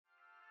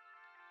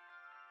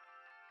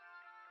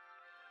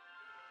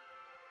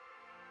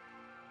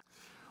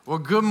Well,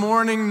 good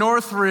morning,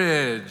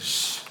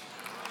 Northridge.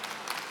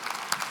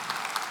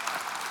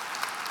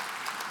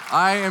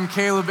 I am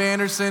Caleb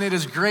Anderson. It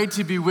is great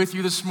to be with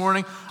you this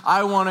morning.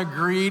 I want to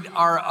greet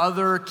our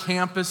other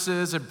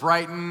campuses at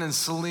Brighton and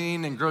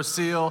Saline and Grosse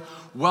Ile.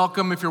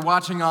 Welcome. If you're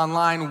watching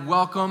online,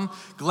 welcome.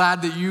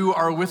 Glad that you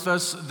are with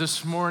us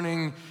this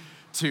morning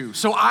too.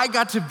 So I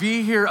got to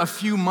be here a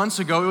few months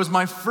ago. It was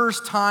my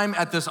first time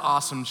at this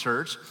awesome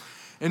church.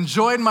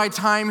 Enjoyed my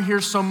time here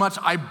so much,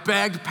 I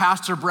begged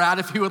Pastor Brad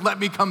if he would let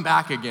me come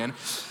back again.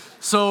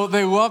 So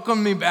they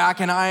welcomed me back,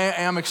 and I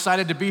am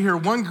excited to be here.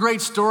 One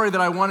great story that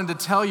I wanted to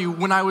tell you,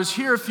 when I was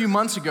here a few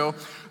months ago,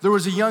 there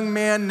was a young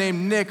man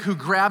named Nick who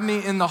grabbed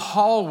me in the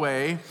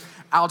hallway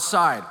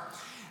outside.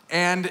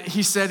 And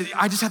he said,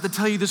 I just have to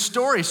tell you this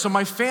story. So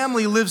my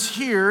family lives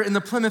here in the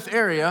Plymouth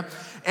area,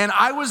 and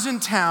I was in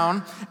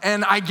town,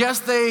 and I guess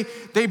they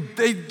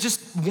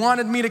just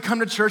wanted me to come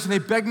to church, and they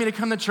begged me to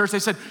come to church. They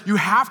said, you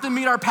have to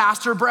meet our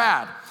pastor,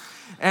 Brad.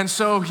 And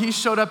so he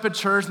showed up at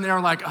church, and they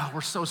were like, oh, we're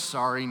so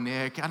sorry,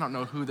 Nick. I don't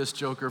know who this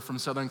joker from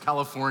Southern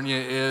California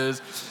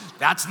is.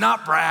 That's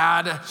not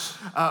Brad.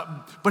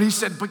 But he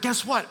said, but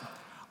guess what?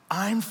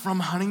 I'm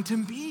from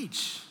Huntington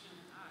Beach.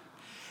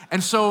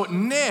 And so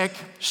Nick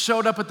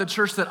showed up at the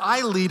church that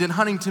I lead in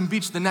Huntington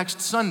Beach the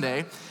next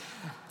Sunday,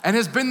 and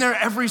has been there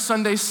every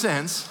Sunday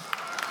since.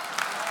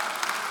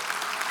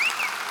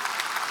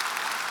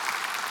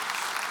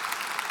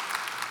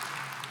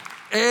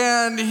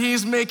 And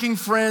he's making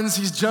friends,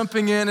 he's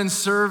jumping in and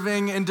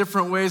serving in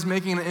different ways,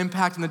 making an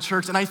impact in the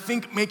church, and I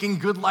think making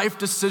good life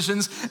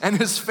decisions. And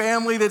his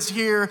family that's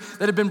here,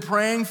 that have been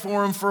praying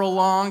for him for a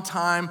long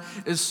time,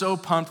 is so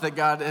pumped that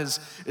God is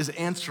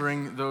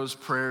answering those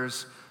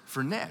prayers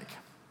for Nick.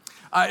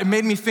 It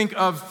made me think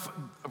of,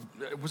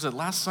 was it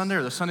last Sunday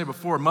or the Sunday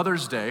before,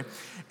 Mother's Day?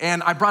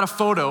 And I brought a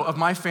photo of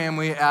my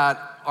family at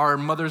our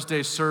Mother's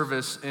Day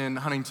service in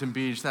Huntington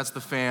Beach. That's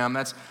the fam.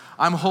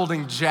 I'm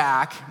holding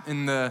Jack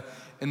in the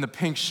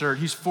pink shirt.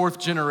 He's fourth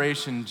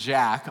generation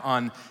Jack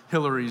on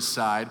Hillary's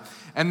side.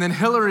 And then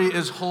Hillary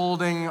is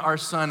holding our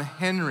son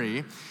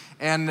Henry.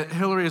 And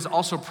Hillary is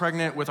also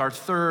pregnant with our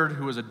third,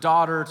 who is a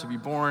daughter to be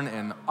born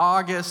in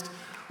August,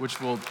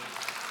 which will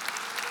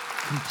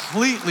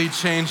completely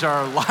change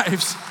our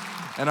lives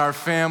and our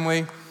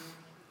family.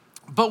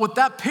 But what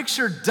that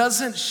picture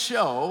doesn't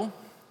show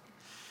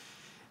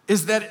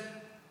is that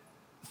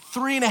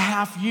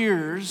 3.5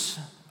 years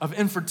of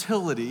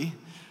infertility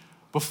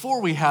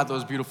before we had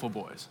those beautiful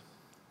boys.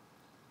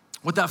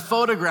 What that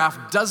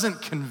photograph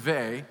doesn't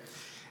convey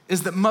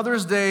is that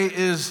Mother's Day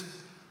is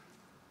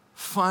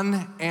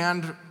fun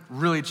and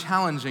really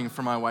challenging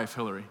for my wife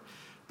Hillary,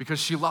 because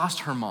she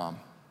lost her mom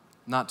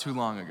not too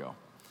long ago.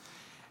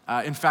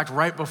 In fact,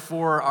 right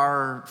before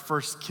our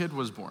first kid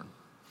was born.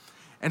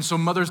 And so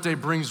Mother's Day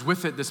brings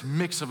with it this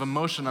mix of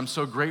emotion. I'm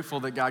so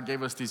grateful that God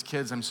gave us these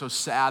kids. I'm so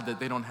sad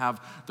that they don't have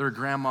their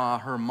grandma,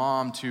 her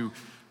mom, to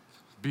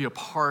be a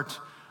part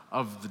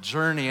of the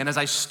journey. And as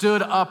I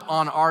stood up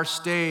on our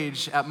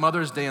stage at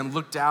Mother's Day and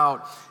looked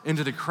out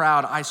into the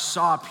crowd, I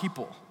saw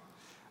people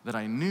that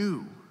I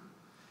knew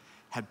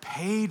had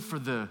paid for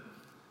the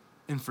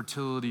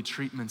infertility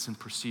treatments and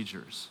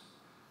procedures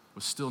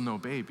with still no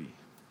baby.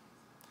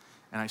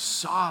 And I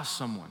saw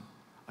someone,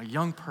 a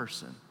young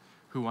person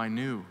who I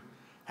knew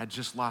had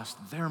just lost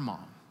their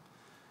mom.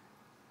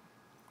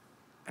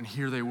 And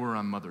here they were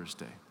on Mother's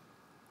Day.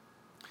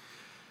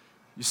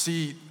 You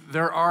see,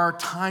 there are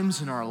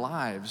times in our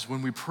lives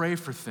when we pray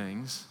for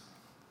things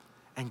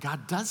and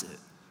God does it.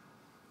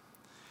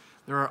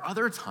 There are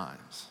other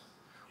times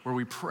where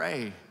we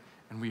pray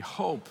and we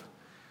hope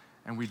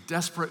and we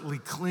desperately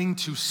cling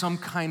to some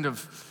kind of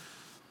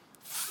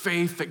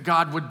faith that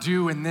God would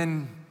do, and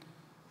then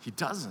He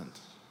doesn't.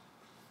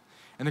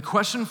 And the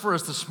question for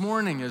us this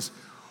morning is,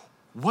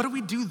 what do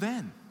we do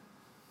then?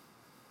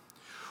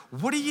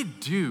 What do you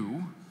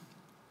do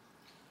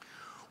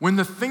when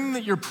the thing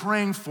that you're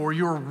praying for,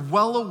 you're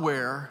well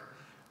aware,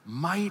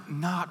 might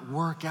not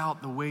work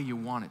out the way you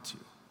want it to?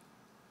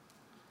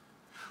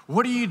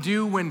 What do you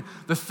do when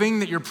the thing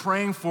that you're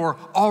praying for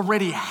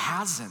already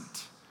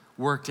hasn't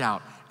worked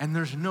out and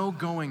there's no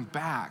going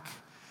back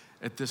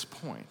at this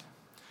point?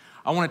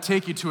 I want to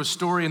take you to a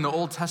story in the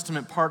Old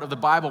Testament part of the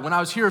Bible. When I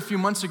was here a few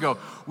months ago,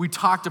 we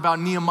talked about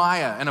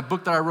Nehemiah and a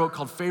book that I wrote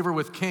called Favor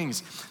with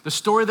Kings. The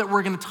story that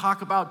we're going to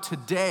talk about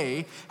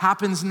today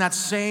happens in that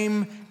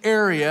same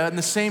area, in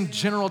the same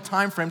general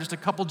time frame, just a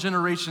couple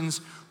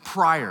generations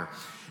prior.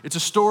 It's a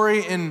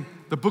story in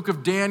the book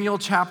of Daniel,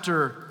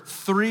 chapter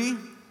 3.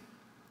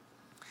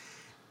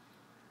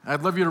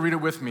 I'd love you to read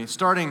it with me,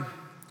 starting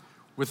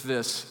with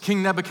this.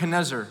 King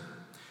Nebuchadnezzar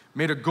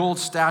made a gold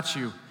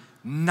statue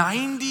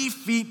 90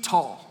 feet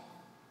tall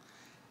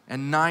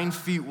and 9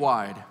 feet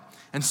wide,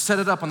 and set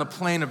it up on the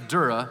plain of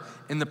Dura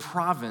in the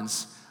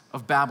province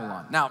of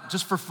Babylon. Now,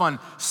 just for fun,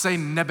 say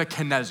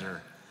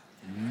Nebuchadnezzar.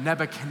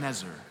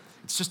 Nebuchadnezzar.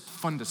 It's just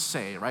fun to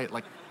say, right?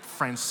 Like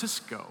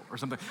Francisco or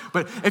something.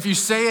 But if you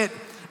say it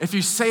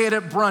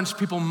at brunch,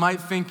 people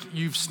might think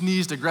you've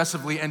sneezed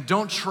aggressively. And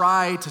don't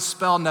try to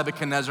spell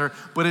Nebuchadnezzar,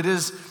 but it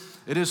is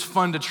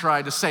fun to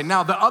try to say.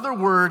 Now, the other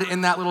word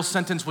in that little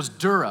sentence was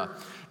Dura.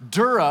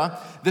 Dura,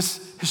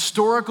 this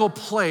historical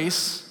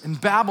place in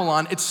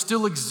Babylon, it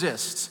still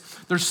exists.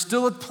 There's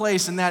still a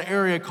place in that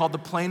area called the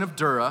Plain of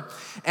Dura.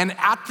 And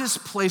at this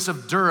place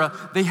of Dura,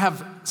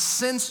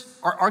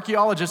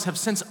 archaeologists have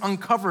since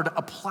uncovered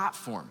a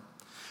platform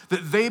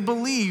that they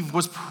believe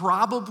was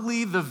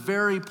probably the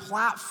very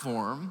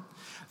platform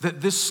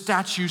that this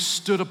statue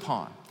stood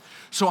upon.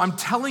 So I'm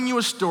telling you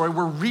a story,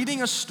 we're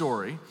reading a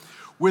story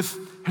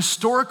with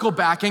historical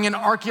backing and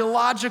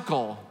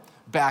archaeological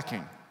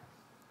backing.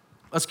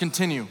 Let's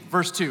continue,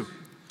 verse 2.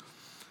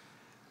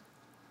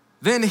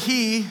 Then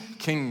he,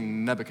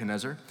 King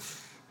Nebuchadnezzar,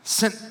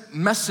 sent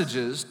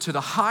messages to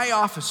the high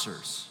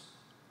officers,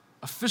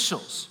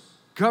 officials,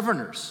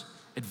 governors,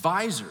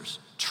 advisors,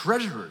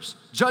 treasurers,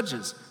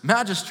 judges,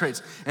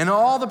 magistrates, and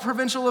all the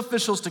provincial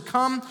officials to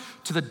come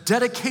to the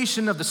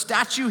dedication of the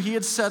statue he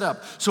had set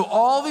up. So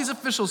all these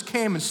officials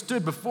came and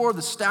stood before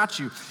the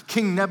statue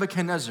King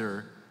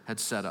Nebuchadnezzar had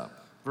set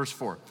up. Verse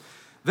 4.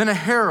 Then a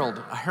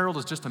herald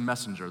is just a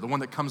messenger, the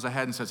one that comes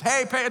ahead and says,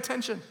 hey, pay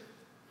attention.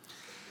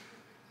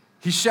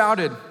 He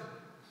shouted,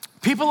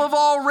 people of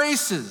all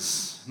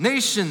races,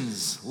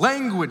 nations,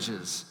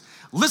 languages,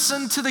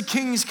 listen to the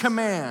king's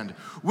command.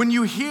 When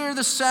you hear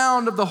the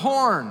sound of the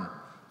horn,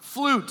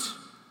 flute,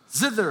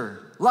 zither,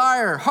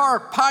 lyre,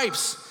 harp,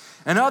 pipes,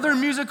 and other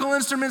musical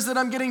instruments that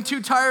I'm getting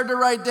too tired to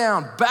write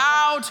down,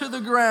 bow to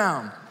the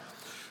ground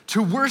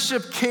to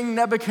worship King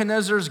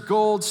Nebuchadnezzar's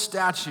gold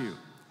statue.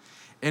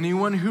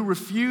 Anyone who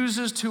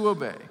refuses to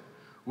obey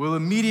will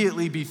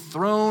immediately be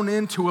thrown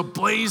into a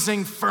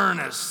blazing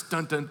furnace.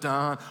 Dun, dun,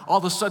 dun. All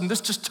of a sudden,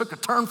 this just took a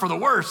turn for the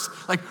worse.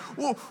 Like,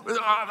 whoa,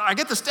 I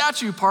get the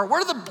statue part.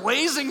 Where did the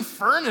blazing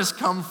furnace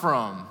come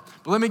from?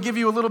 But let me give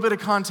you a little bit of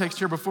context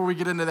here before we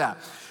get into that.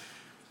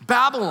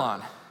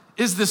 Babylon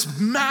is this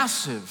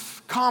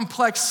massive,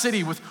 complex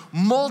city with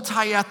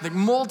multi-ethnic,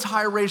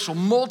 multi-racial,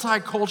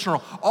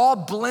 multicultural, all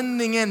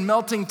blending in,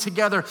 melting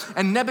together.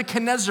 And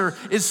Nebuchadnezzar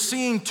is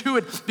seeing to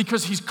it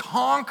because he's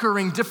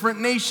conquering different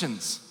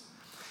nations.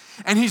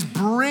 And he's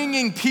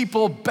bringing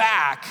people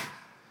back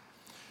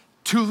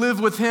to live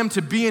with him,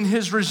 to be in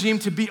his regime,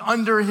 to be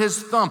under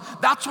his thumb.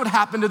 That's what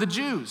happened to the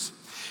Jews.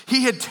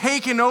 He had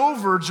taken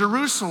over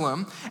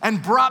Jerusalem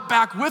and brought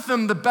back with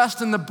him the best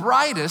and the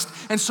brightest.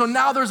 And so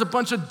now there's a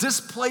bunch of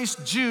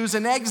displaced Jews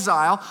in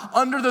exile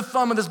under the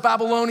thumb of this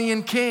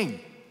Babylonian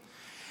king.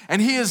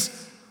 And he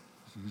is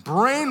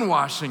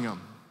brainwashing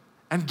them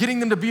and getting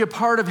them to be a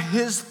part of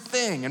his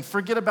thing and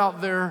forget about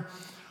their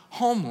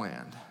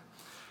homeland.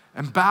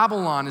 And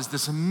Babylon is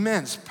this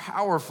immense,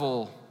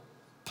 powerful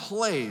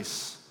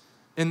place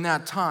in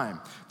that time.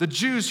 The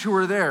Jews who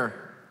were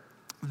there,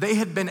 they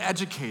had been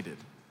educated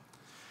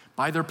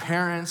by their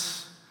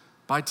parents,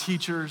 by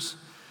teachers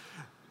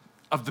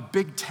of the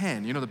Big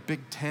Ten. You know the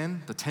Big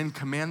Ten, the 10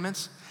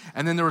 Commandments?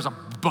 And then there was a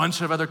bunch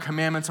of other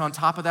commandments on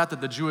top of that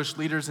the Jewish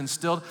leaders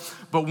instilled.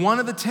 But one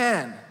of the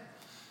 10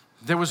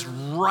 that was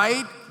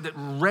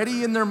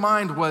ready in their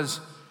mind was,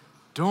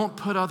 don't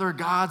put other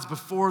gods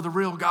before the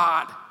real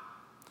God.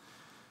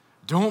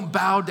 Don't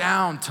bow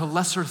down to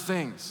lesser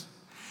things.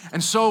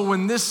 And so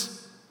when this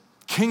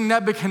King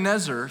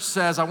Nebuchadnezzar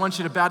says, I want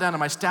you to bow down to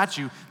my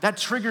statue, that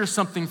triggers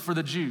something for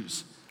the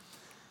Jews.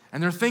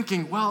 And they're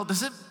thinking, well,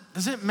 does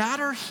it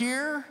matter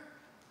here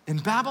in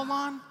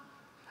Babylon?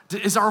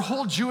 Is our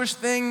whole Jewish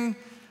thing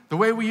the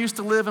way we used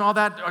to live and all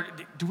that,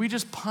 do we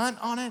just punt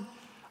on it?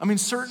 I mean,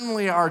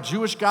 certainly our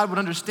Jewish God would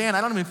understand.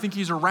 I don't even think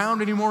he's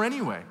around anymore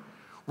anyway.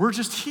 We're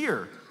just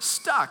here,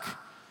 stuck,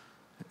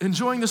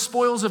 enjoying the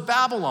spoils of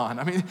Babylon.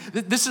 I mean,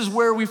 this is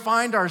where we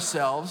find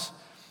ourselves.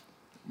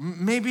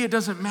 Maybe it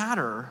doesn't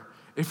matter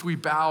if we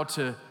bow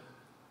to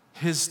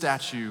his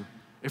statue,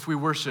 if we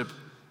worship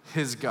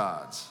his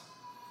gods.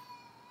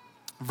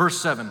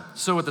 Verse 7,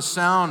 so at the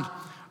sound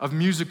of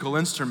musical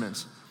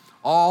instruments,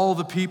 all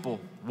the people,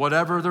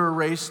 whatever their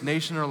race,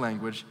 nation, or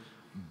language,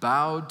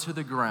 bowed to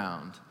the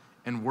ground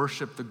and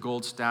worshiped the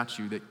gold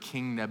statue that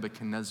King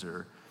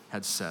Nebuchadnezzar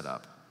had set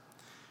up.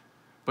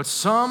 But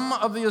some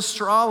of the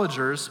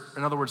astrologers,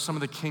 in other words, some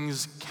of the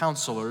king's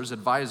counselors,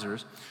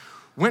 advisors,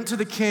 went to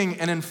the king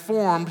and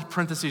informed,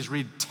 parentheses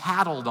read,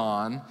 tattled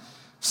on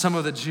some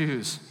of the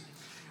Jews.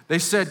 They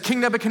said,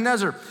 King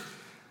Nebuchadnezzar,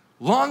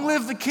 long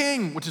live the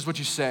king, which is what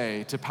you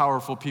say to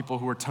powerful people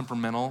who are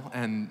temperamental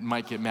and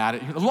might get mad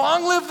at you.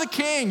 Long live the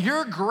king,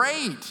 you're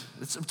great.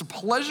 It's a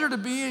pleasure to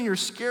be in your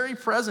scary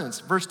presence.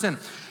 Verse 10,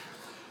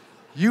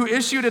 you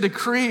issued a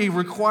decree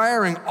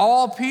requiring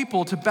all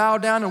people to bow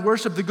down and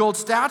worship the gold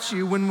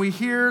statue when we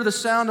hear the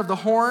sound of the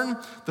horn,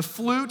 the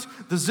flute,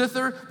 the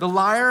zither, the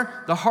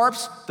lyre, the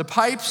harps, the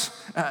pipes,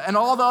 and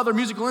all the other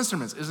musical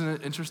instruments. Isn't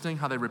it interesting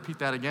how they repeat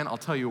that again? I'll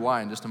tell you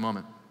why in just a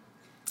moment.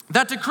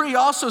 That decree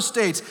also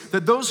states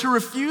that those who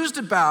refuse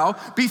to bow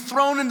be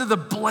thrown into the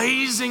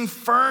blazing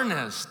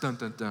furnace. Dun,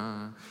 dun,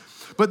 dun.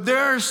 But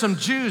there are some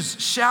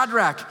Jews,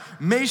 Shadrach,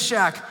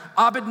 Meshach,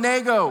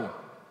 Abednego.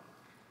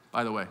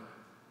 By the way,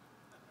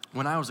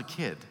 when I was a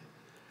kid,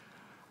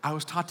 I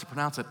was taught to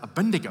pronounce it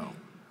Abednego.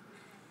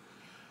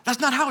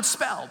 That's not how it's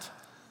spelled.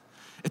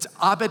 It's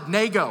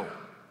Abednego.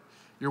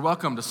 You're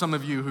welcome to some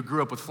of you who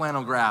grew up with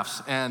flannel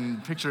graphs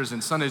and pictures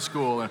in Sunday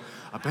school.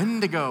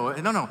 Abednego.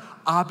 No,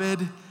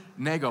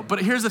 Abednego.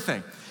 But here's the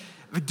thing.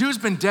 The dude's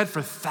been dead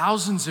for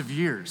thousands of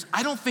years.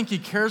 I don't think he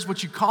cares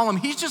what you call him.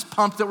 He's just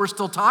pumped that we're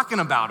still talking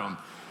about him.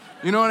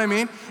 You know what I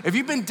mean? If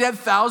you've been dead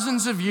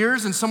thousands of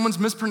years and someone's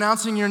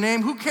mispronouncing your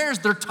name, who cares?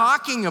 They're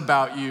talking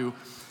about you.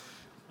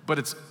 But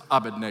it's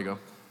Abednego.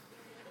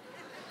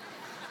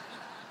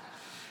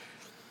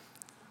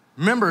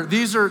 Remember,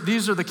 these are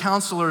the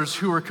counselors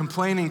who are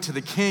complaining to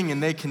the king,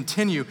 and they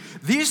continue.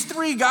 These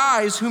three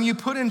guys whom you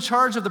put in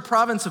charge of the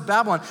province of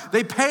Babylon,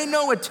 they pay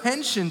no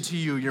attention to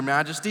you, your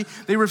majesty.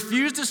 They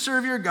refuse to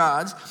serve your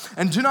gods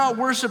and do not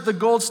worship the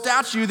gold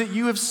statue that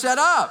you have set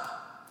up.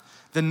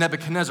 Then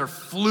Nebuchadnezzar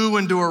flew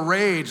into a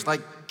rage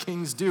like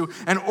kings do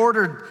and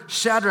ordered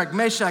Shadrach,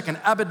 Meshach, and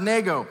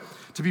Abednego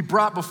to be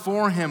brought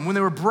before him. When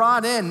they were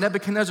brought in,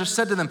 Nebuchadnezzar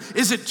said to them,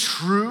 "Is it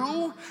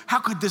true? How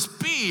could this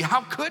be?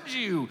 How could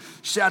you,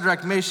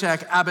 Shadrach,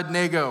 Meshach,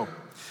 Abednego,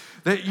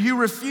 that you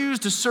refuse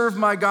to serve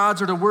my gods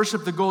or to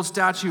worship the gold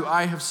statue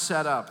I have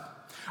set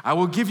up? I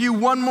will give you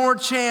one more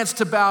chance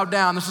to bow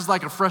down." This is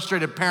like a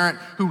frustrated parent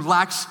who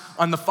lacks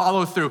on the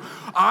follow through.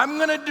 "I'm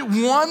gonna do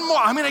one more.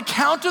 I'm gonna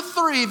count to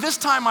 3. This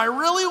time I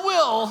really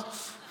will.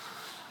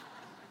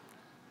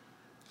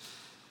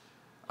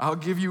 I'll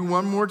give you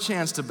one more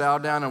chance to bow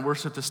down and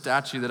worship the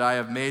statue that I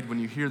have made when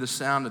you hear the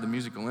sound of the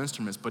musical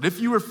instruments. But if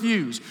you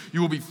refuse,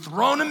 you will be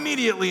thrown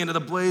immediately into the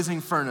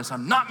blazing furnace.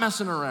 I'm not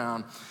messing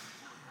around.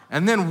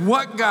 And then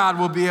what God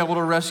will be able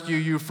to rescue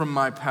you from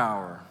my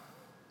power?"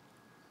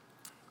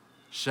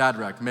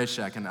 Shadrach,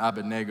 Meshach, and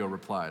Abednego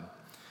replied,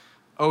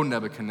 "Oh,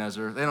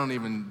 Nebuchadnezzar." They don't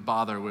even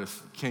bother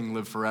with King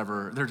Live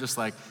Forever. They're just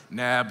like,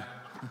 "Neb."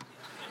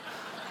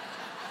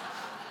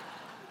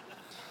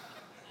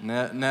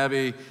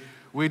 Nebby,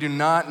 we do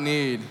not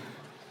need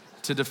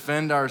to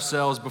defend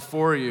ourselves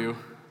before you.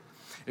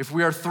 If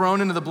we are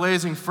thrown into the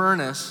blazing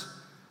furnace,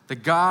 the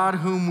God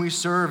whom we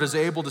serve is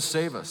able to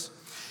save us.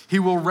 He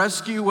will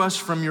rescue us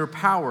from your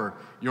power,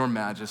 your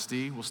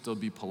majesty." We'll still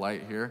be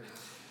polite here.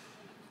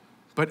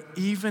 "But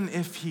even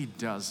if he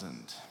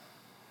doesn't,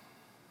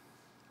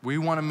 we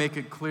want to make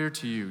it clear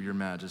to you, your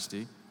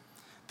majesty,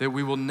 that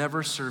we will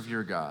never serve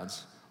your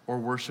gods or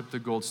worship the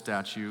gold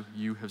statue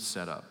you have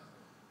set up."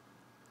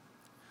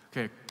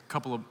 Okay, a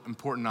couple of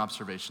important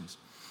observations.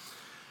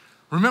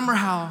 Remember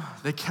how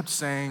they kept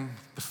saying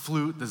the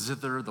flute, the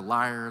zither, the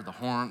lyre, the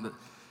horn,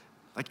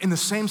 like in the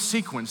same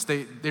sequence,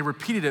 they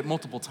repeated it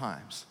multiple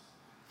times,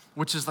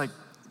 which is like,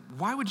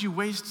 why would you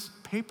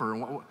waste paper?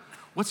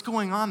 What's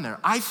going on there?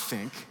 I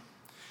think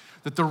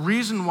that the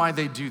reason why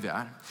they do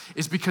that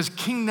is because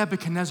King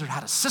Nebuchadnezzar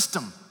had a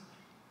system.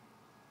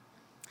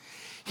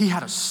 He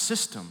had a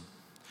system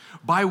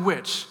by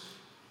which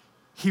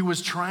he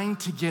was trying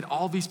to get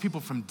all these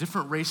people from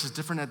different races,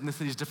 different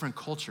ethnicities, different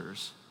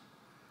cultures,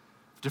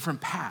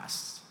 different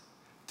pasts,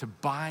 to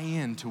buy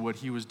into what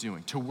he was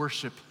doing, to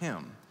worship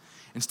him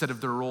instead of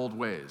their old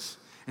ways,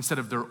 instead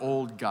of their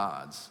old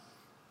gods.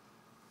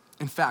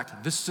 In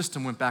fact, this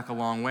system went back a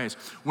long ways.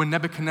 When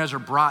Nebuchadnezzar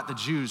brought the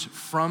Jews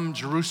from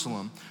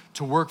Jerusalem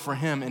to work for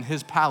him in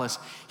his palace,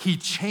 he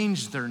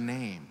changed their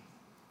name.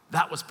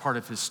 That was part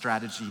of his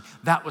strategy.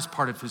 That was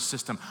part of his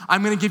system.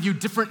 I'm gonna give you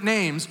different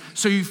names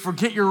so you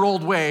forget your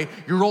old way,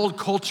 your old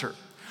culture.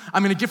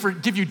 I'm gonna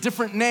give you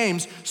different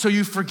names so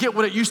you forget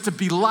what it used to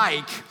be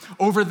like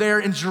over there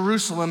in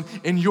Jerusalem,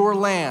 in your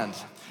land,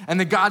 and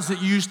the gods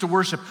that you used to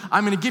worship.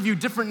 I'm gonna give you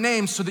different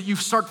names so that you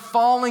start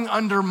falling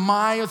under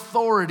my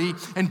authority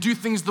and do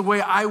things the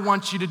way I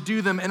want you to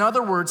do them. In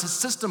other words, his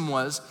system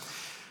was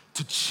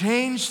to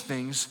change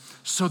things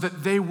so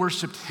that they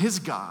worshiped his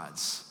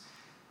gods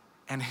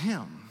and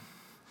him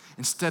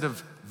instead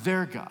of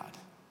their God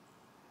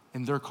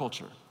and their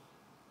culture.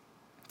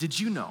 Did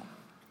you know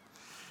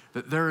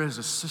that there is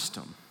a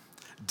system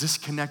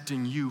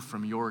disconnecting you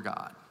from your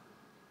God?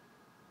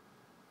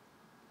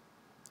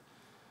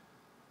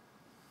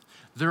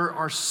 There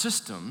are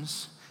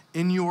systems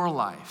in your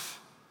life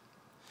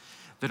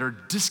that are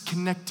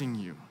disconnecting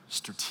you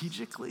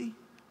strategically,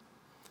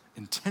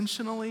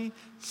 intentionally,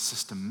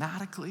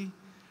 systematically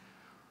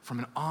from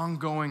an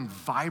ongoing,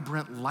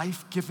 vibrant,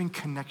 life-giving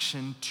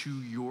connection to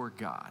your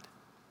God.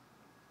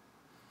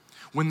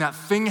 When that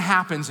thing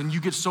happens and you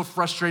get so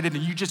frustrated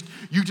and you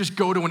just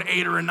go to an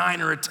 8 or a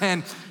 9 or a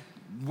 10,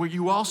 what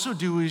you also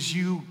do is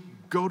you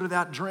go to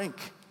that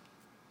drink.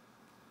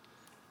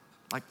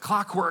 Like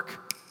clockwork.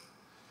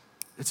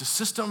 It's a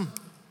system.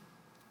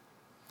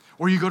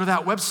 Or you go to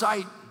that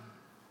website.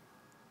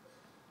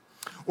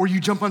 Or you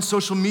jump on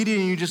social media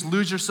and you just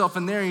lose yourself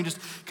in there and you just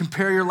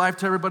compare your life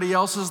to everybody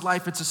else's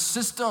life. It's a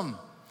system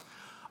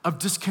of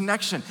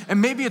disconnection.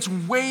 And maybe it's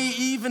way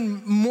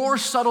even more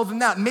subtle than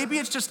that. Maybe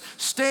it's just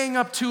staying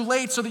up too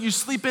late so that you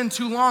sleep in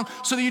too long,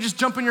 so that you just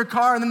jump in your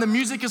car and then the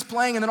music is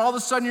playing and then all of a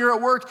sudden you're at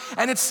work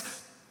and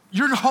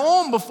you're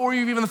home before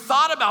you've even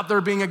thought about there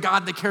being a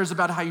God that cares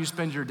about how you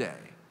spend your day.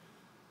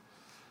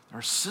 There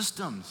are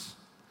systems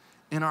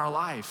in our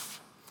life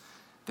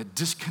that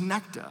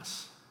disconnect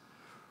us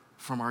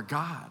from our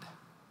God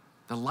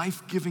the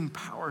life-giving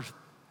power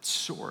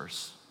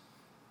source.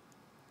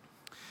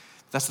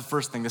 That's the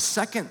first thing. The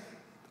second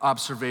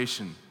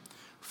observation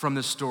from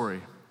this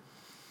story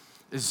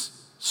is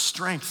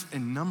strength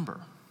in number.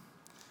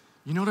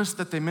 You notice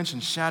that they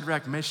mention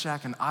Shadrach,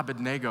 Meshach, and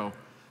Abednego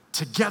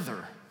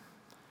together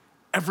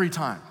every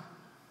time.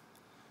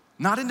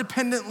 Not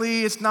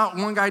independently, it's not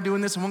one guy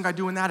doing this and one guy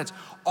doing that. It's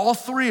all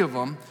three of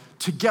them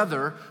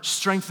together,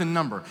 strength in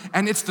number.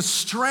 And it's the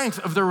strength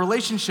of their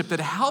relationship that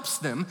helps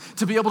them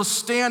to be able to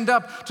stand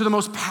up to the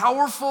most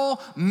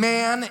powerful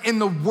man in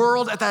the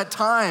world at that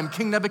time,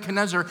 King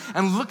Nebuchadnezzar,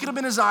 and look at him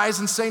in his eyes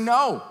and say,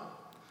 no,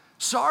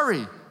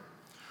 sorry,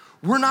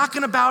 we're not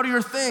gonna bow to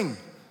your thing.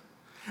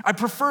 I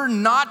prefer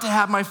not to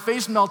have my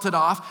face melted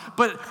off,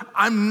 but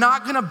I'm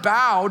not gonna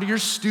bow to your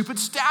stupid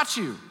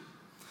statue.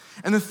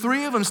 And the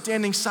three of them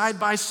standing side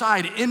by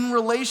side in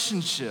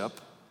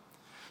relationship,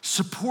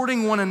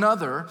 supporting one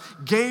another,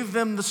 gave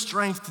them the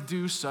strength to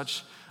do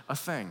such a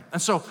thing.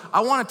 And so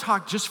I want to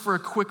talk just for a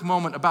quick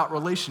moment about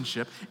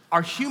relationship,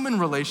 our human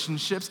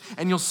relationships,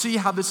 and you'll see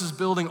how this is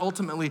building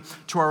ultimately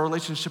to our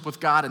relationship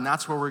with God, and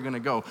that's where we're gonna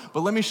go.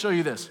 But let me show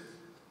you this.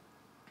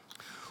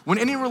 When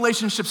any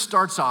relationship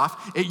starts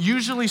off, it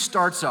usually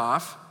starts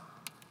off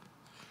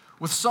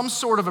with some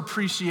sort of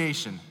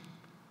appreciation.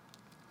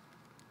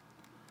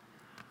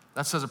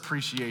 That says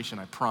appreciation,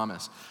 I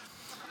promise.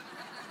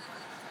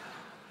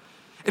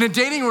 In a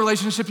dating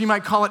relationship, you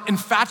might call it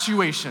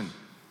infatuation.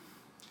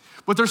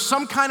 But there's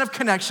some kind of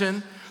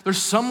connection, there's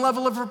some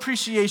level of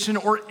appreciation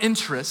or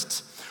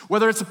interest,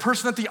 whether it's a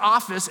person at the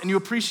office and you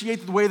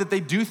appreciate the way that they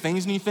do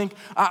things and you think,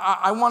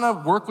 I wanna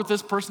work with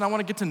this person, I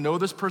wanna get to know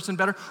this person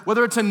better.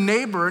 Whether it's a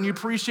neighbor and you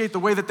appreciate the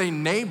way that they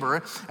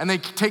neighbor and they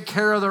take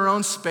care of their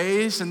own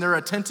space and they're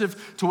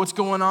attentive to what's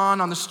going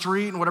on the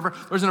street and whatever.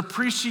 There's an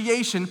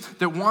appreciation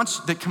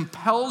that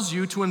compels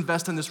you to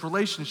invest in this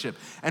relationship.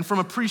 And from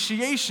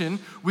appreciation,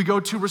 we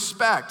go to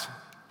respect.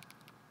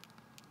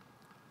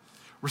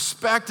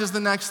 Respect is the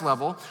next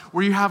level,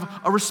 where you have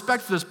a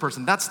respect for this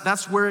person.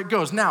 That's where it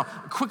goes. Now,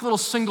 a quick little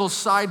single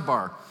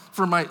sidebar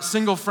for my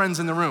single friends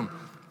in the room.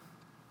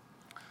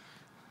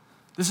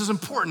 This is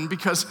important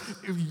because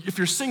if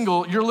you're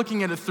single, you're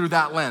looking at it through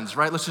that lens,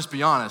 right? Let's just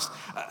be honest.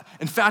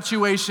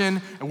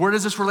 Infatuation, and where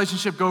does this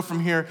relationship go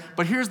from here?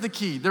 But here's the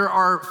key. There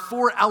are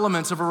 4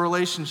 elements of a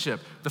relationship: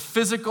 the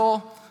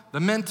physical, the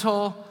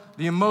mental,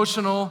 the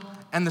emotional,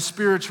 and the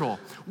spiritual.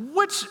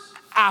 Which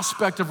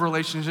aspect of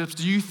relationships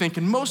do you think,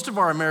 in most of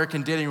our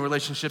American dating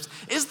relationships,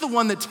 is the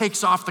one that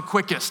takes off the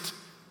quickest?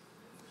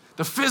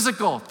 The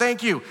physical,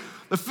 thank you.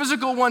 The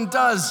physical one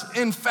does,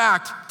 in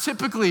fact,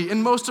 typically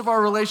in most of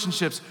our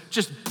relationships,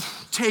 just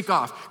take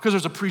off because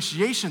there's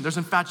appreciation, there's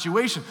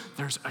infatuation,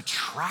 there's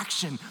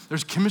attraction,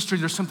 there's chemistry,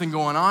 there's something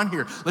going on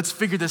here. Let's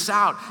figure this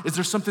out. Is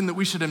there something that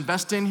we should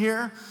invest in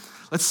here?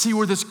 Let's see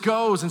where this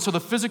goes. And so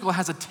the physical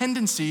has a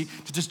tendency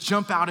to just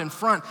jump out in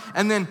front.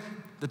 And then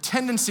the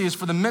tendency is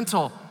for the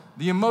mental,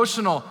 the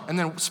emotional, and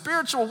then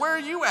spiritual. Where are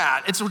you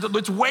at?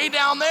 It's way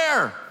down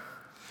there.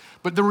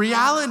 But the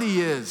reality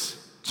is,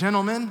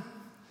 gentlemen,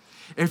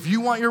 if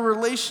you want your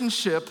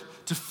relationship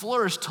to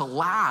flourish, to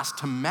last,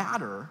 to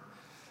matter,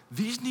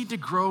 these need to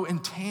grow in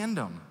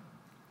tandem.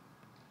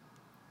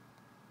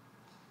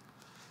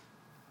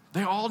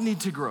 They all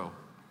need to grow.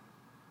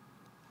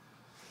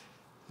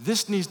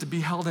 This needs to be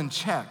held in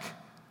check,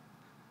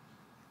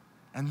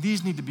 and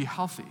these need to be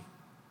healthy,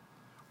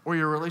 or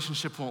your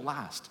relationship won't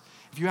last.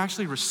 If you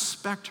actually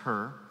respect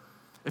her,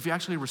 if you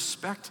actually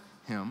respect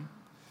him,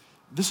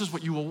 this is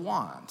what you will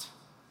want.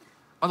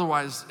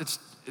 Otherwise,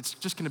 it's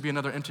just gonna be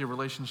another empty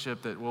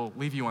relationship that will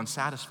leave you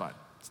unsatisfied.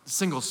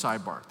 Single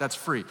sidebar, that's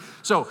free.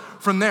 So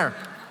from there,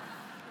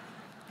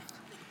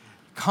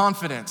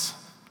 confidence.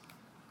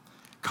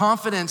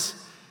 Confidence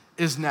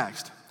is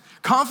next.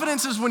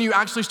 Confidence is when you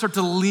actually start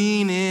to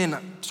lean in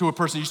to a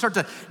person. You start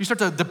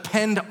to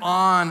depend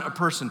on a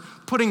person,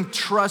 putting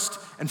trust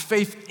and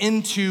faith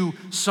into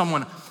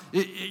someone.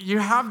 You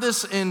have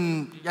this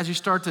as you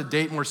start to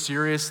date more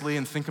seriously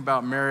and think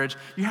about marriage,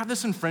 you have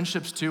this in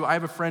friendships too. I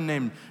have a friend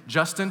named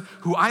Justin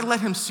who I let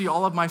him see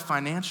all of my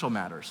financial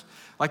matters,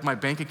 like my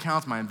bank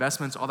accounts, my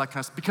investments, all that kind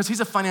of stuff, because he's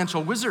a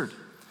financial wizard.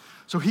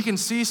 So he can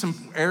see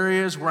some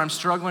areas where I'm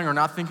struggling or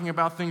not thinking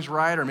about things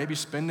right, or maybe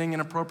spending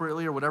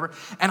inappropriately or whatever,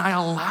 and I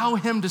allow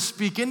him to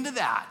speak into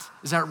that.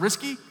 Is that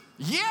risky?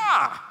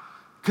 Yeah.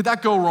 Could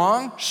that go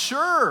wrong?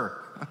 Sure.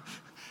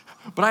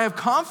 But I have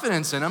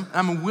confidence in him,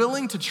 and I'm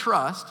willing to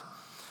trust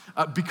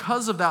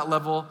because of that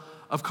level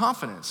of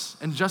confidence.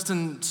 And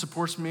Justin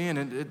supports me,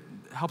 and it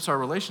helps our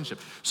relationship.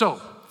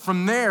 So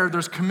from there,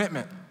 there's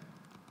commitment.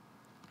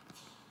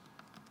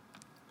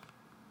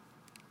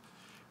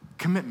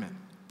 Commitment.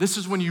 This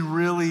is when you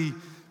really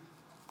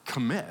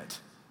commit,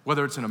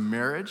 whether it's in a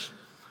marriage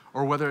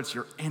or whether it's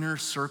your inner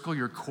circle,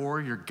 your core,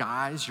 your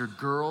guys, your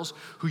girls,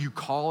 who you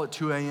call at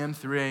 2 a.m.,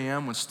 3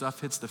 a.m. when stuff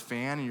hits the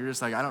fan and you're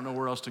just like, I don't know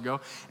where else to go.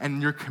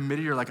 And you're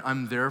committed, you're like,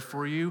 I'm there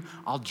for you.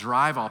 I'll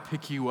drive, I'll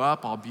pick you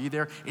up, I'll be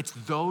there. It's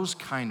those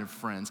kind of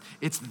friends.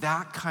 It's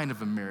that kind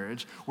of a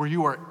marriage where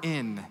you are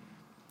in,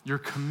 you're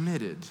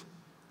committed,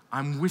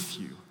 I'm with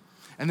you.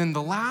 And then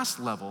the last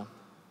level,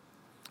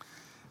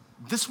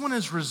 this one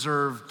is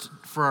reserved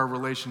for our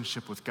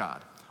relationship with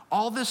God.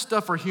 All this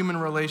stuff are human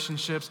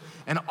relationships,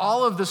 and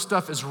all of this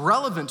stuff is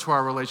relevant to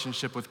our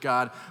relationship with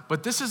God,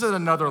 but this is at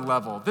another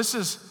level. This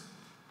is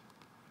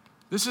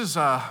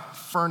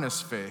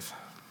furnace faith.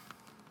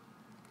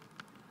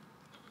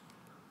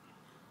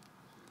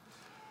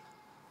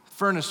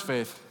 Furnace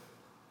faith.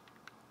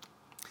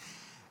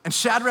 And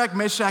Shadrach,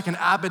 Meshach, and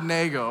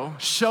Abednego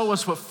show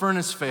us what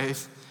furnace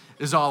faith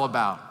is all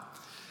about.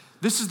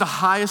 This is the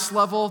highest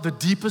level, the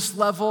deepest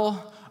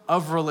level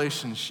of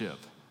relationship.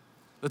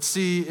 Let's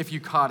see if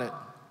you caught it.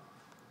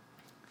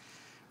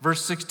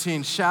 Verse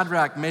 16,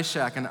 Shadrach,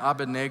 Meshach, and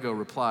Abednego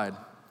replied,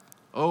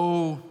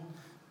 "O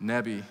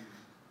Nebi,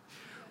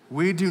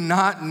 we do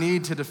not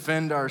need to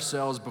defend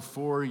ourselves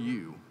before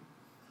you.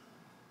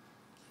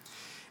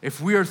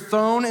 If we are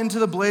thrown into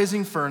the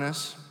blazing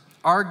furnace,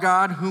 our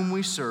God whom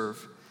we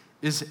serve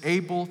is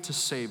able to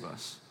save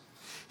us.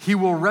 He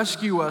will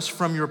rescue us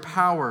from your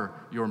power,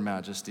 your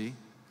majesty.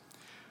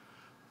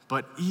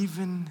 But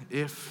even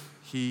if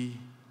he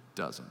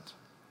doesn't,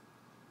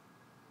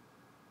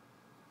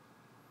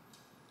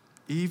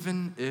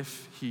 even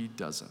if he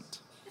doesn't,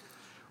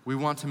 we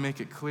want to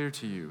make it clear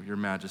to you, your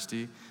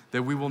majesty,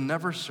 that we will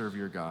never serve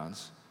your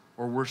gods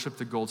or worship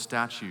the gold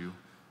statue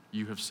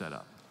you have set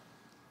up."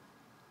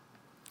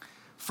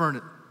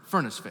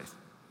 Furnace faith,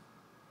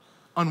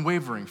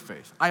 unwavering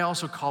faith. I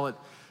also call it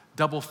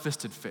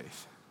double-fisted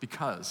faith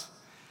because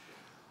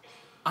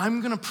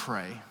I'm gonna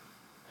pray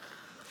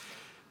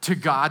to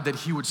God that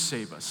he would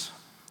save us,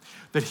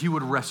 that he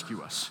would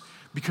rescue us,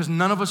 because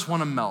none of us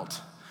wanna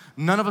melt.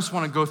 None of us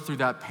wanna go through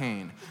that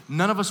pain.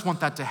 None of us want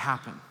that to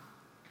happen.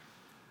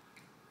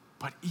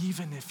 But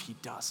even if he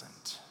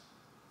doesn't,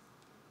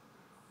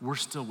 we're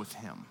still with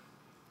him.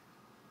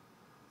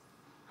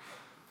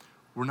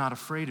 We're not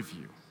afraid of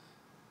you.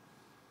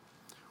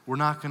 We're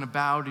not gonna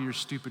bow to your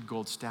stupid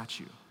gold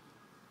statue.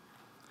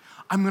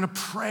 I'm gonna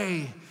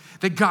pray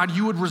that God,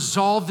 you would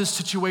resolve this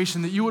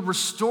situation, that you would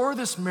restore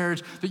this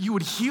marriage, that you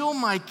would heal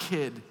my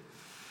kid,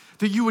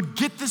 that you would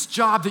get this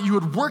job, that you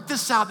would work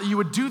this out, that you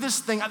would do this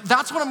thing.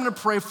 That's what I'm gonna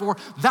pray for.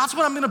 That's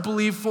what I'm gonna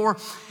believe for.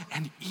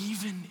 And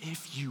even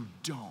if you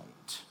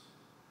don't,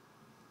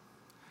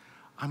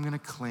 I'm gonna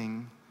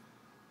cling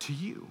to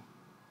you.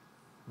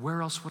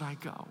 Where else would I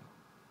go?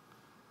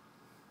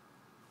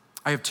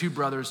 I have two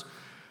brothers,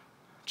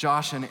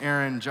 Josh and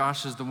Aaron.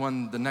 Josh is the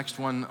next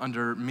one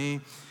under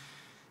me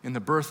in the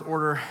birth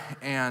order,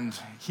 and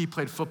he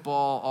played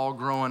football all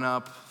growing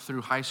up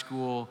through high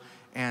school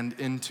and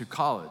into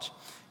college.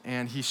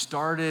 And he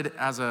started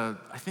as I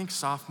think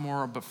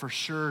sophomore, but for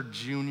sure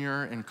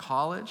junior in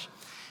college.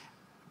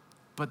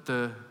 But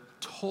the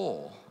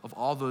toll of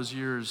all those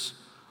years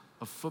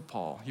of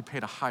football, he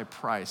paid a high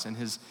price, and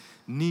his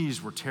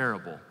knees were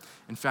terrible.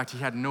 In fact, he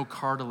had no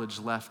cartilage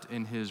left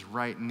in his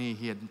right knee.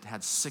 He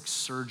had 6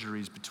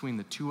 surgeries between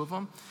the two of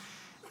them,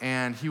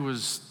 and he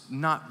was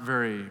not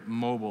very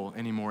mobile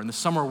anymore. In the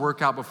summer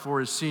workout before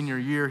his senior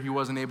year, he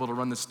wasn't able to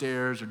run the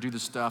stairs or do the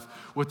stuff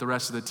with the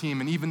rest of the team.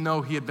 And even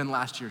though he had been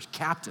last year's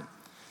captain,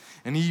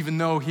 and even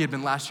though he had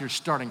been last year's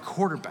starting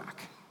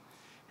quarterback,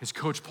 his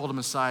coach pulled him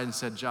aside and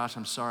said, "Josh,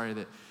 I'm sorry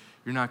that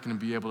you're not gonna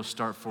be able to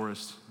start for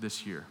us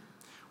this year.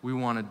 We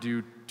wanna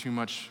do too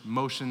much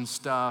motion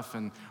stuff,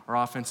 and our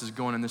offense is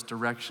going in this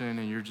direction,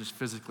 and you're just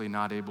physically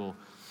not able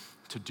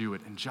to do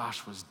it." And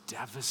Josh was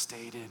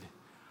devastated,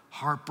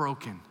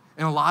 heartbroken.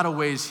 In a lot of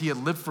ways, he had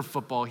lived for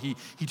football. He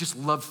just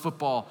loved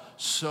football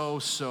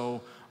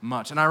so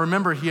much. And I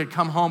remember he had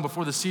come home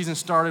before the season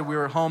started. We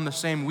were at home the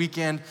same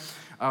weekend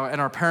at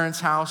our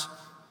parents' house,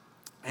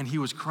 and he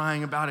was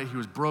crying about it. He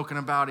was broken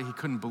about it. He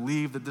couldn't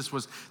believe that this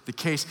was the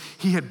case.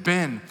 He had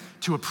been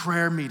to a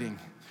prayer meeting,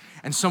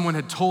 and someone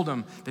had told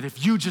him that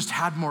if you just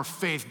had more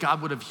faith,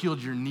 God would have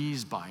healed your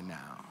knees by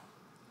now,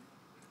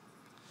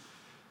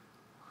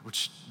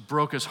 which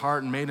broke his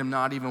heart and made him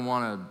not even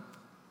want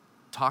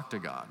to talk to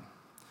God.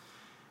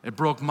 It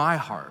broke my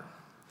heart.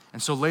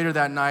 And so later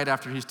that night,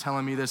 after he's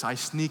telling me this, I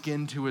sneak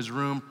into his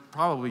room,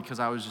 probably because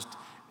I was just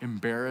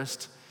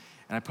embarrassed,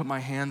 and I put my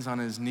hands on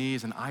his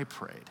knees and I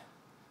prayed,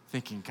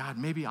 thinking, God,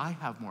 maybe I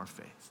have more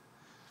faith.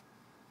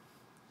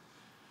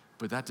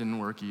 But that didn't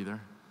work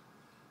either.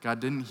 God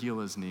didn't heal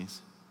his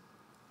knees.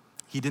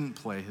 He didn't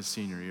play his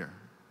senior year.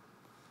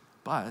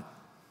 But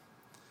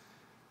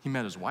he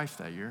met his wife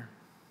that year.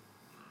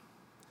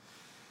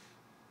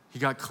 He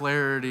got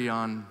clarity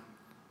on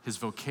his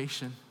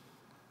vocation,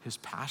 his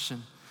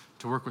passion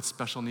to work with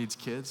special needs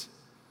kids.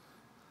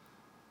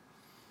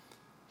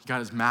 He got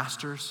his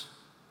master's.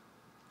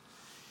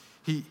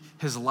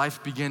 His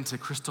life began to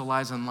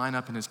crystallize and line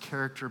up, and his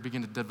character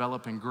began to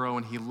develop and grow,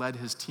 and he led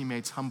his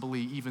teammates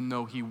humbly even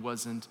though he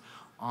wasn't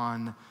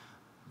on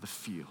the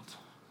field.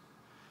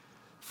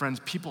 Friends,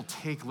 people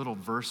take little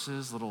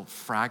verses, little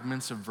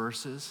fragments of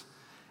verses,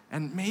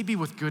 and maybe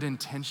with good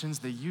intentions,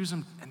 they use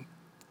them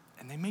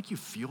and they make you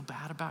feel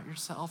bad about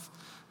yourself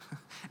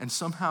and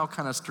somehow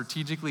kind of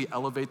strategically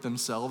elevate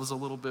themselves a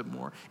little bit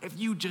more. If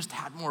you just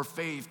had more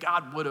faith,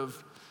 God would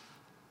have.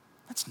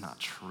 That's not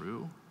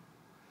true.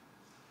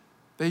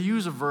 they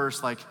use a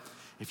verse like,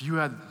 if you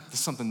had, this is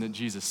something that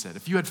Jesus said,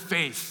 if you had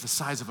faith the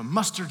size of a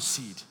mustard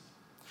seed,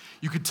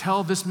 you could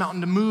tell this mountain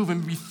to move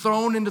and be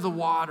thrown into the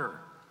water.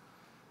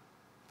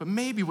 But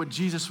maybe what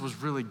Jesus was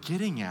really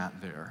getting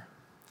at there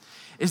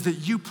is that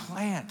you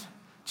plant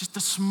just the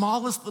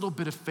smallest little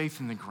bit of faith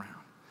in the ground,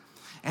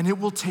 and it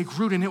will take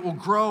root and it will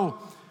grow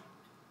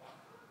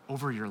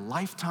over your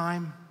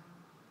lifetime.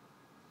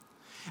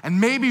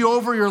 And maybe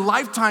over your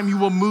lifetime you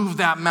will move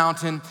that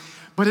mountain,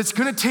 but it's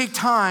gonna take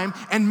time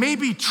and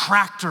maybe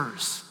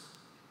tractors.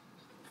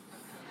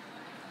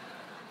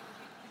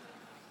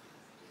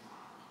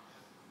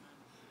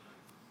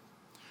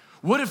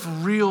 What if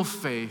real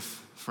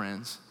faith,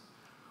 friends,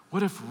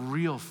 what if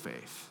real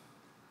faith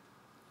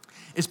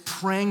is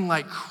praying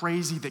like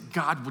crazy that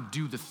God would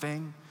do the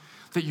thing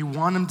that you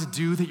want him to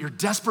do, that you're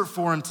desperate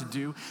for him to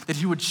do, that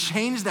he would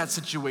change that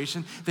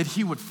situation, that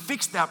he would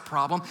fix that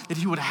problem, that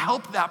he would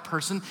help that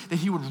person, that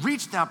he would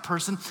reach that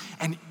person,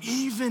 and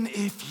even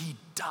if he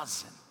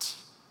doesn't,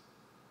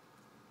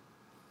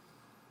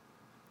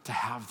 to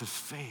have the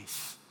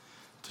faith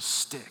to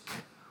stick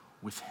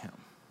with him.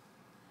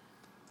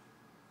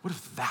 What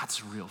if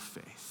that's real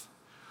faith?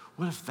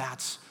 What if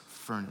that's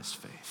furnace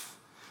faith?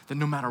 That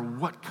no matter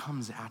what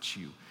comes at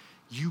you,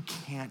 you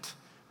can't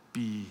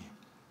be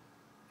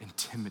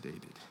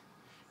intimidated.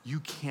 You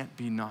can't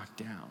be knocked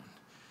down.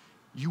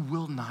 You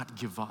will not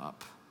give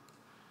up.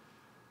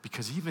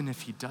 Because even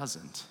if he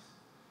doesn't,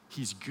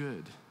 he's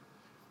good,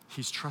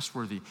 he's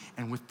trustworthy,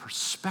 and with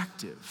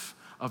perspective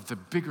of the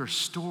bigger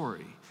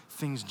story,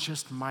 things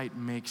just might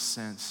make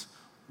sense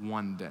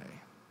one day.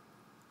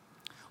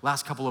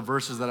 Last couple of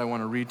verses that I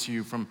want to read to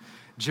you from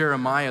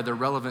Jeremiah, they're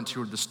relevant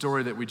to the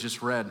story that we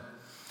just read.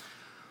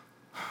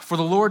 For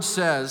the Lord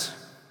says,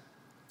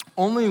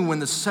 only when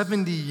the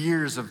 70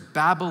 years of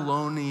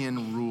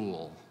Babylonian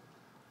rule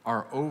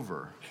are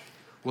over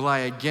will I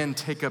again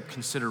take up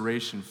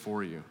consideration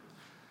for you.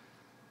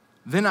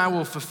 Then I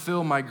will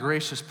fulfill my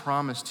gracious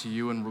promise to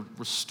you and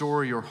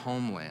restore your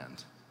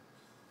homeland.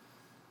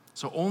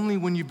 So only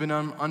when you've been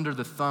under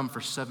the thumb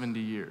for 70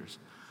 years,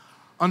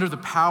 under the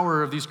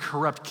power of these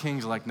corrupt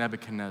kings like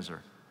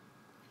Nebuchadnezzar,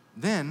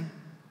 then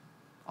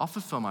I'll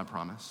fulfill my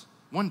promise.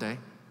 One day,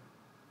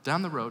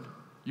 down the road,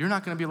 you're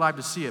not going to be alive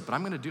to see it, but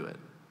I'm going to do it.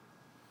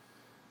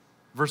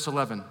 Verse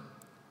 11,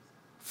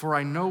 for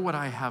I know what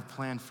I have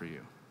planned for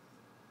you,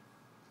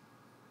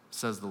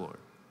 says the Lord.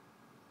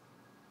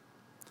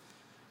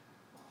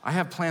 I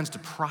have plans to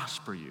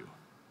prosper you,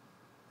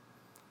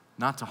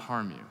 not to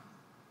harm you.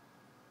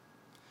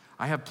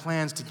 I have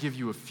plans to give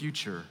you a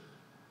future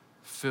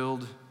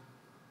filled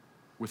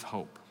with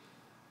hope.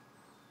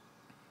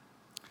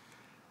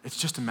 It's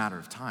just a matter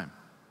of time.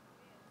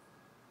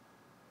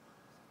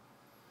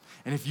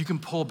 And if you can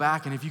pull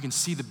back and if you can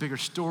see the bigger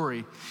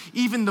story,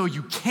 even though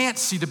you can't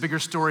see the bigger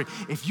story,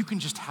 if you can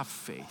just have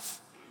faith.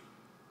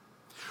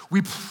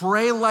 We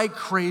pray like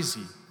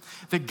crazy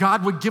that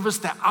God would give us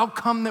the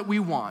outcome that we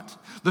want,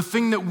 the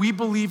thing that we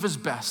believe is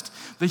best,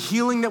 the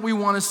healing that we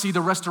want to see,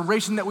 the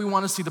restoration that we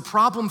want to see, the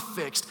problem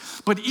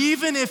fixed. But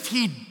even if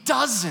he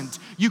doesn't,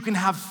 you can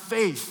have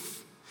faith.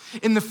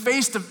 In the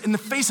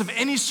face of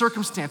any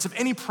circumstance, of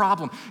any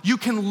problem, you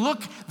can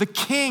look the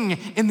king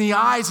in the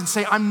eyes and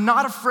say, I'm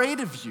not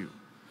afraid of you.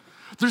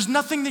 There's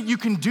nothing that you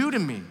can do to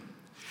me.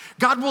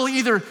 God will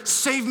either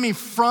save me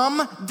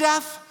from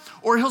death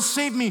or he'll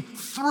save me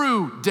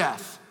through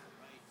death.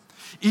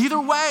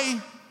 Either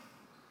way,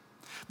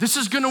 this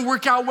is gonna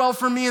work out well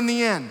for me in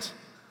the end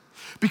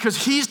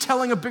because he's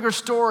telling a bigger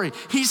story.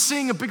 He's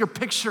seeing a bigger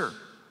picture.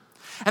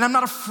 And I'm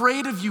not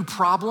afraid of you,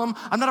 problem.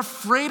 I'm not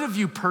afraid of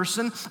you,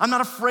 person. I'm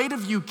not afraid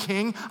of you,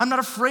 king. I'm not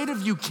afraid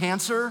of you,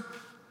 cancer.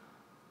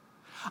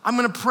 I'm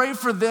gonna pray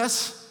for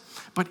this,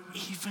 but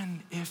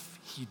even if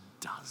he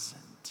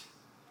doesn't,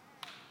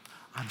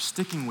 I'm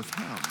sticking with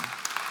him.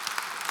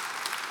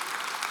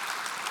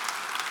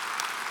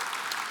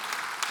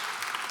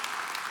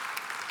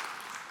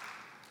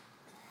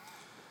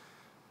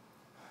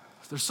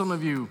 There's some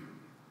of you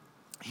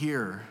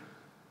here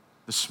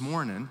this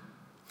morning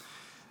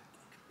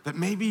that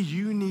maybe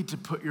you need to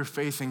put your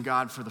faith in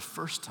God for the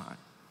first time.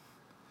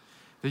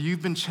 That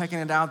you've been checking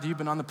it out, that you've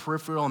been on the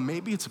peripheral, and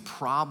maybe it's a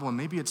problem,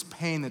 maybe it's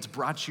pain that's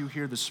brought you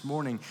here this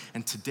morning,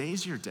 and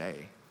today's your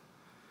day.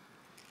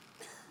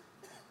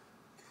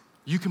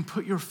 You can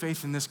put your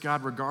faith in this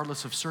God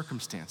regardless of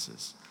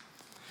circumstances.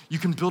 You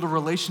can build a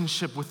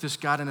relationship with this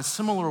God in a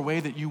similar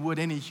way that you would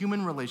any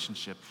human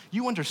relationship.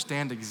 You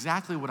understand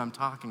exactly what I'm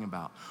talking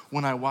about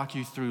when I walk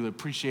you through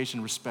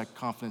appreciation, respect,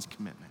 confidence,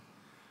 commitment.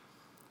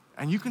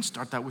 And you can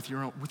start that with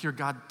your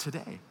God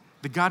today.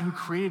 The God who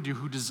created you,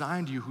 who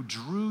designed you, who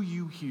drew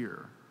you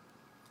here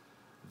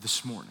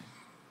this morning.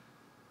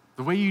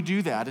 The way you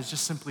do that is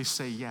just simply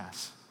say,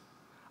 yes,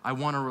 I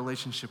want a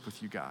relationship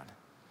with you, God.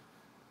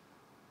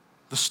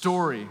 The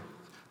story,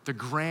 the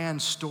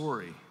grand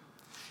story,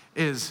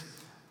 is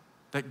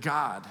that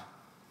God,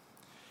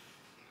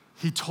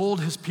 he told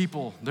his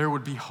people there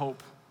would be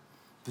hope.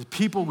 The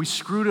people, we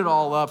screwed it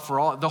all up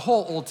the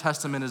whole Old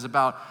Testament is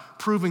about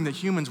proving that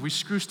humans, we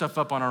screw stuff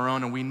up on our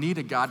own and we need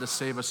a God to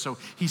save us. So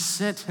he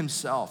sent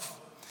himself,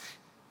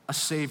 a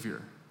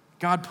Savior.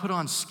 God put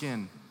on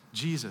skin,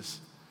 Jesus.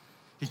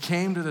 He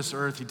came to this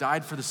earth, he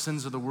died for the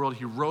sins of the world,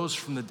 he rose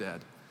from the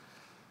dead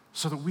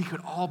so that we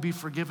could all be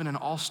forgiven and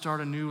all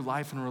start a new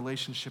life and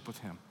relationship with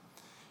him.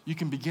 You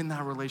can begin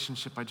that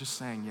relationship by just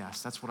saying,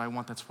 yes, that's what I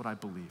want, that's what I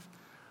believe.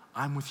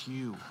 I'm with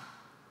you.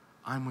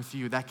 I'm with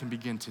you. That can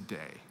begin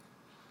today.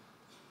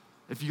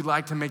 If you'd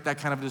like to make that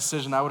kind of a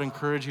decision, I would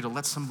encourage you to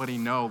let somebody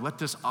know. Let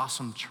this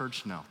awesome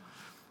church know.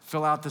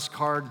 Fill out this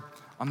card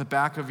on the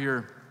back of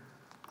your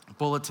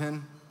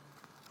bulletin.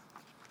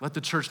 Let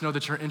the church know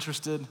that you're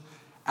interested.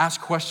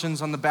 Ask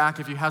questions on the back.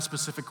 If you have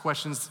specific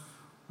questions,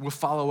 we'll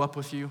follow up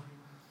with you.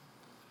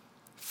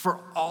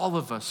 For all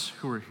of us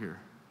who are here,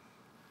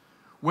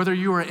 whether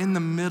you are in the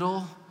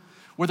middle,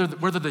 whether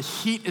the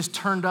heat is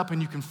turned up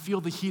and you can feel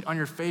the heat on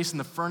your face and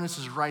the furnace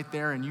is right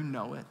there and you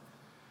know it,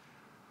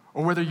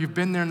 or whether you've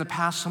been there in the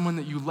past, someone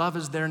that you love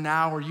is there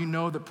now, or you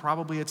know that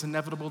probably it's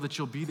inevitable that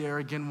you'll be there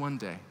again one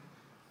day.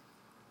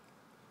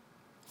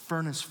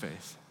 Furnace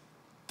faith,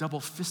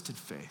 double-fisted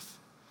faith,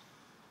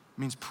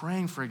 means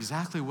praying for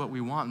exactly what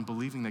we want and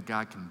believing that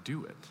God can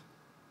do it.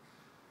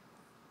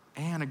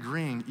 And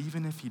agreeing,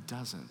 even if he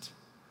doesn't,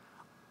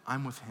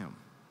 I'm with him.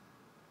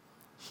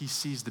 He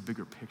sees the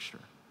bigger picture.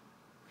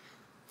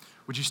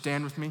 Would you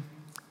stand with me?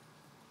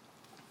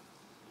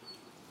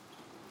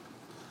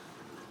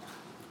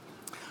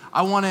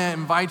 I want to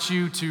invite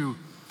you to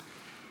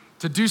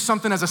do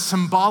something as a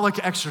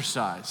symbolic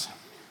exercise.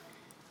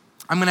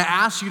 I'm going to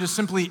ask you to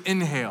simply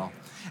inhale.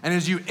 And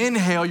as you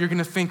inhale, you're going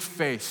to think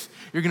faith.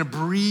 You're going to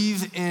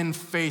breathe in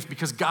faith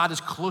because God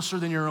is closer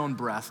than your own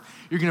breath.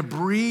 You're going to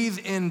breathe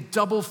in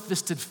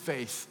double-fisted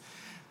faith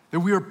that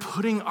we are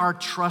putting our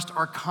trust,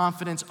 our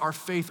confidence, our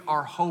faith,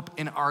 our hope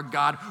in our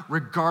God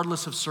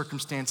regardless of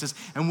circumstances.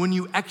 And when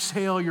you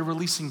exhale, you're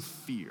releasing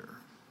fear.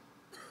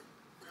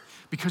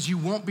 Because you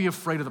won't be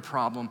afraid of the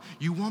problem.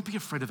 You won't be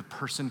afraid of the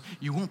person.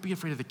 You won't be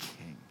afraid of the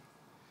king.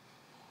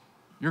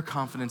 Your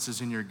confidence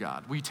is in your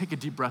God. Will you take a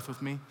deep breath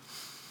with me?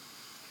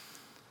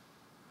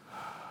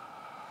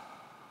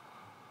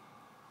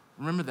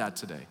 Remember that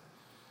today.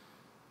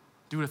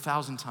 Do it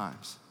 1,000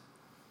 times.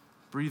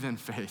 Breathe in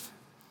faith.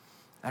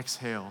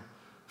 Exhale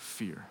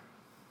fear.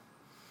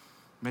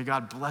 May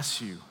God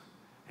bless you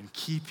and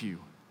keep you.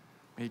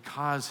 May he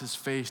cause his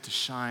face to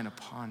shine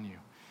upon you.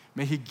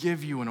 May he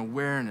give you an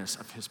awareness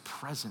of his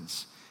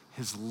presence,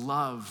 his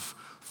love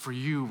for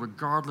you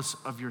regardless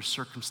of your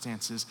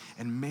circumstances,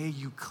 and may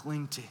you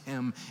cling to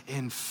him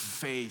in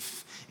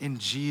faith. In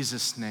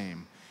Jesus'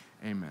 name,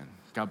 amen.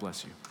 God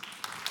bless you.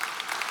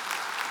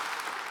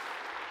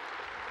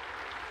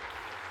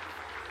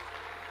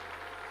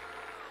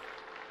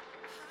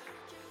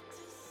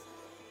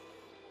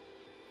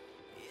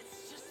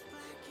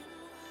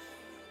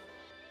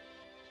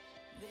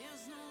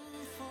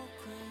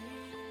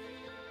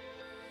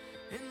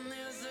 And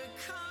there's a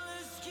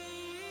color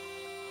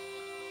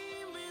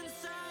scheme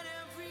inside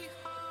every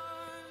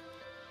heart.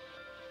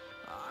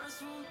 Ours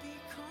won't be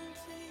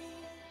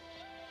complete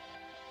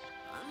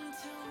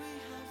until we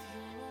have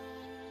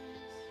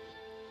yours.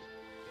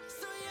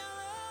 So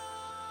yellow,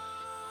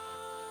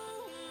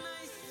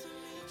 nice to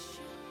meet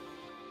you.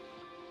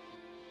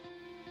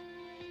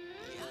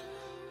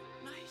 Yellow,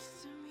 nice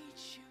to meet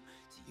you.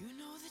 Do you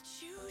know that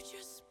you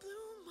just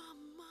blew my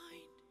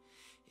mind?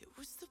 It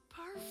was the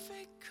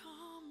perfect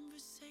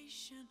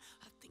conversation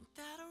I think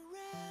that I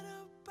read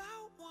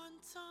about one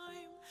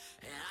time.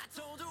 And I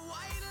told a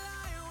white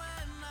lie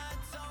when I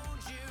told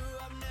you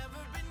I've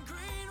never been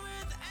green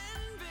with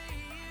envy.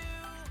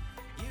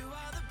 You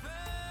are the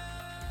perfect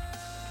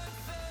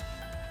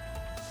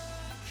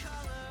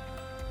color.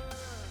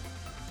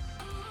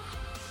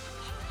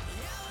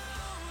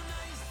 Yellow,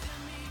 nice to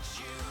meet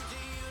you. Do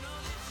you know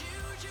that you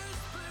just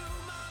blew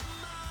my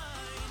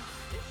mind?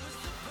 It was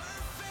the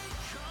perfect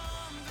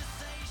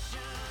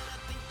conversation I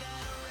think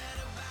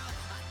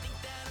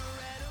that I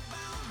read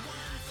about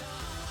one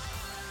time.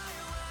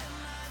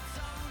 When I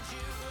told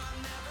you I've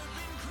never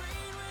been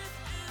green with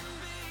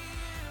envy.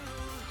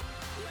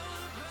 You're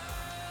the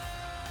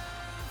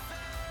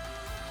perfect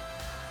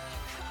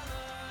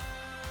color.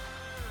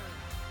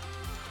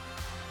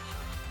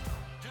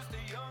 Just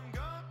a young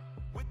gun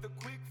with a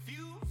quick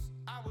fuse.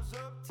 I was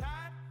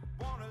uptight,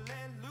 wanna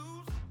let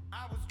loose.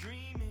 I was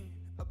dreaming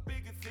of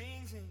bigger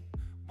things and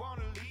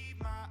wanna leave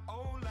my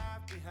old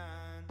life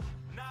behind.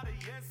 Not a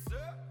yes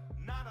sir,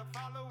 not a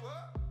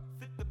follower.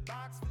 Fit the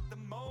box, fit the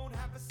mold,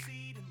 have a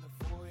seat in the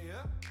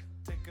foyer.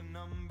 Take a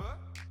number.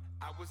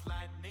 I was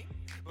lightning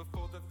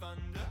before the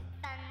thunder.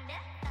 Thunder,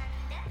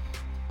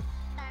 thunder.